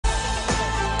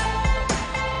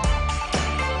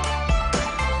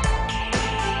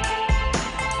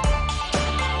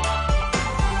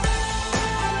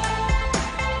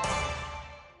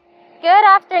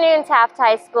morning, Taft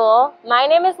High School. My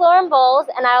name is Lauren Bowles,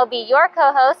 and I will be your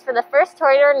co-host for the first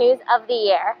Toreador News of the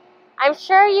year. I'm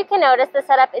sure you can notice the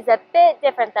setup is a bit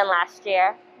different than last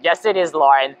year. Yes, it is,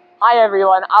 Lauren. Hi,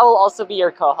 everyone. I will also be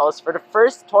your co-host for the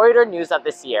first Toreador News of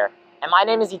this year, and my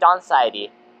name is Idan Saidi.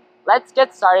 Let's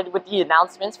get started with the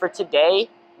announcements for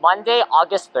today, Monday,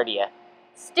 August 30th.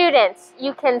 Students,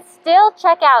 you can still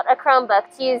check out a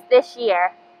Chromebook to use this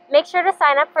year. Make sure to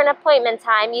sign up for an appointment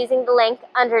time using the link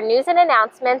under News and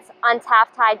Announcements on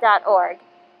tafthigh.org.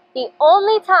 The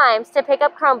only times to pick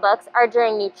up Chromebooks are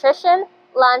during nutrition,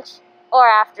 lunch, or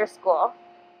after school.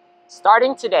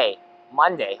 Starting today,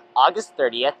 Monday, August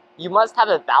 30th, you must have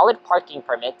a valid parking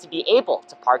permit to be able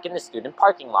to park in the student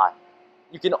parking lot.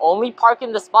 You can only park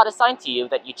in the spot assigned to you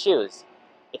that you choose.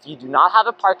 If you do not have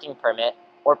a parking permit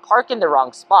or park in the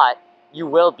wrong spot, you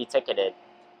will be ticketed.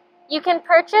 You can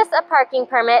purchase a parking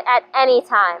permit at any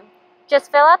time. Just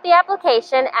fill out the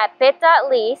application at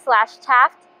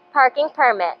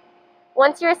bit.ly/TaftParkingPermit.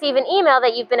 Once you receive an email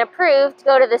that you've been approved,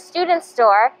 go to the student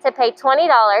store to pay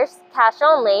 $20, cash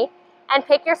only, and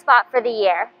pick your spot for the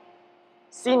year.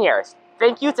 Seniors,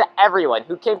 thank you to everyone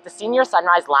who came to Senior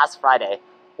Sunrise last Friday.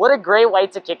 What a great way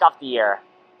to kick off the year.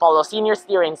 Follow Senior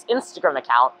Steering's Instagram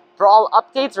account for all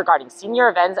updates regarding senior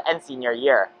events and senior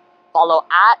year. Follow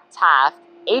 @Taft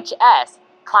HS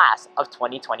Class of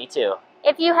 2022.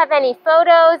 If you have any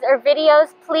photos or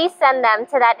videos, please send them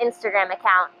to that Instagram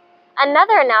account.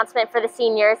 Another announcement for the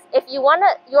seniors, if you want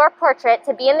your portrait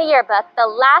to be in the yearbook, the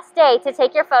last day to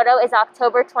take your photo is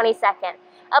October 22nd.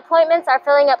 Appointments are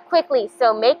filling up quickly,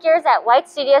 so make yours at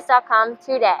whitestudios.com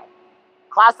today.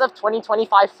 Class of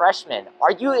 2025 freshmen,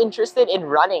 are you interested in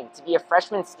running to be a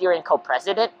freshman steering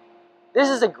co-president? This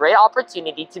is a great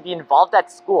opportunity to be involved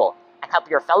at school and help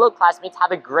your fellow classmates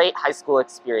have a great high school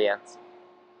experience.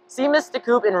 See Ms.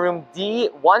 TACub in room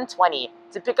D120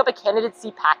 to pick up a candidacy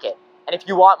packet, and if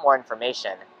you want more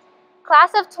information.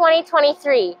 Class of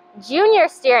 2023, junior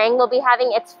steering will be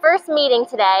having its first meeting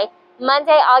today,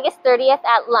 Monday, August 30th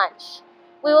at lunch.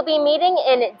 We will be meeting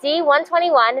in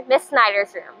D121, Ms.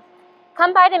 Snyder's room.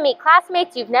 Come by to meet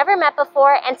classmates you've never met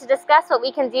before and to discuss what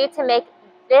we can do to make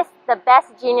this the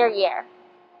best junior year.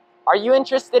 Are you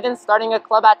interested in starting a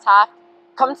club at Taft?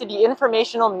 Come to the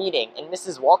informational meeting in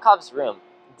Mrs. Wolkov's room,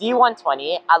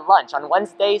 D120, at lunch on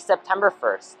Wednesday, September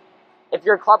 1st. If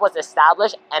your club was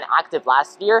established and active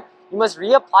last year, you must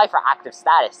reapply for active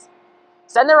status.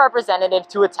 Send a representative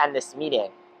to attend this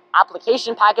meeting.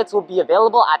 Application packets will be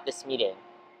available at this meeting.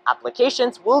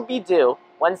 Applications will be due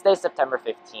Wednesday, September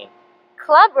 15th.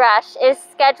 Club Rush is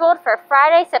scheduled for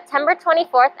Friday, September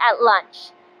 24th at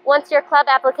lunch. Once your club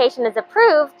application is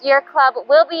approved, your club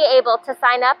will be able to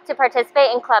sign up to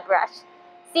participate in Club Rush.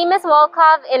 See Ms.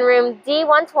 Wolkov in room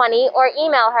D120 or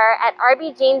email her at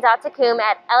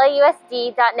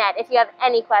arbyjean.tacub@lausd.net if you have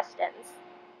any questions.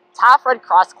 Taft Red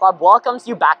Cross Club welcomes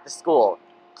you back to school.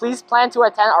 Please plan to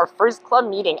attend our first club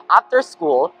meeting after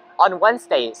school on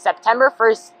Wednesday, September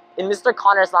 1st in Mr.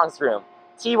 Connors Long's room,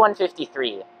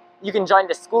 T153. You can join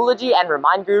the Schoology and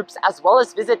Remind groups as well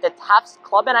as visit the Taft's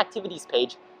Club and Activities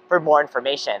page for more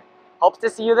information. Hope to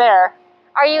see you there.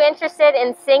 Are you interested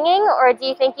in singing, or do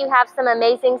you think you have some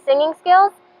amazing singing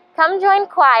skills? Come join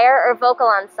choir or vocal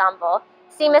ensemble.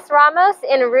 See Ms. Ramos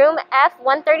in room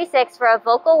F136 for a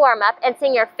vocal warm-up and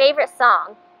sing your favorite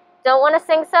song. Don't want to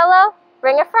sing solo?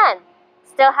 Bring a friend.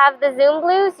 Still have the Zoom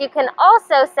blues? You can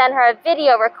also send her a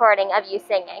video recording of you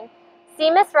singing. See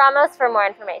Ms. Ramos for more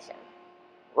information.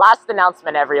 Last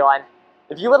announcement, everyone.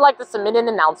 If you would like to submit an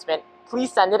announcement,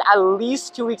 please send it at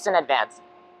least 2 weeks in advance.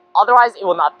 Otherwise, it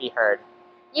will not be heard.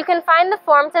 You can find the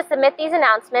form to submit these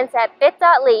announcements at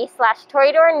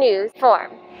bit.ly/Toreador News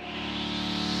form.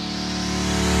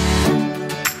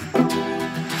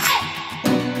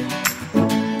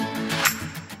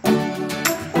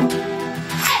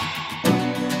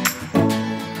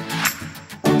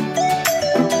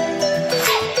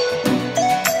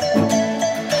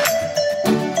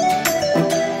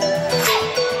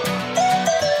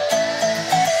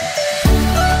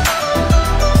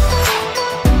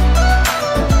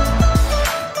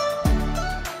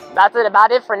 That's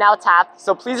about it for now, Taft,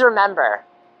 so please remember,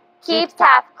 Keep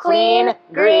Taft clean,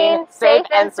 green, safe,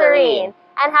 and serene.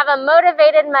 And have a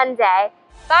motivated Monday.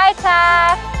 Bye,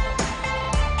 Taft!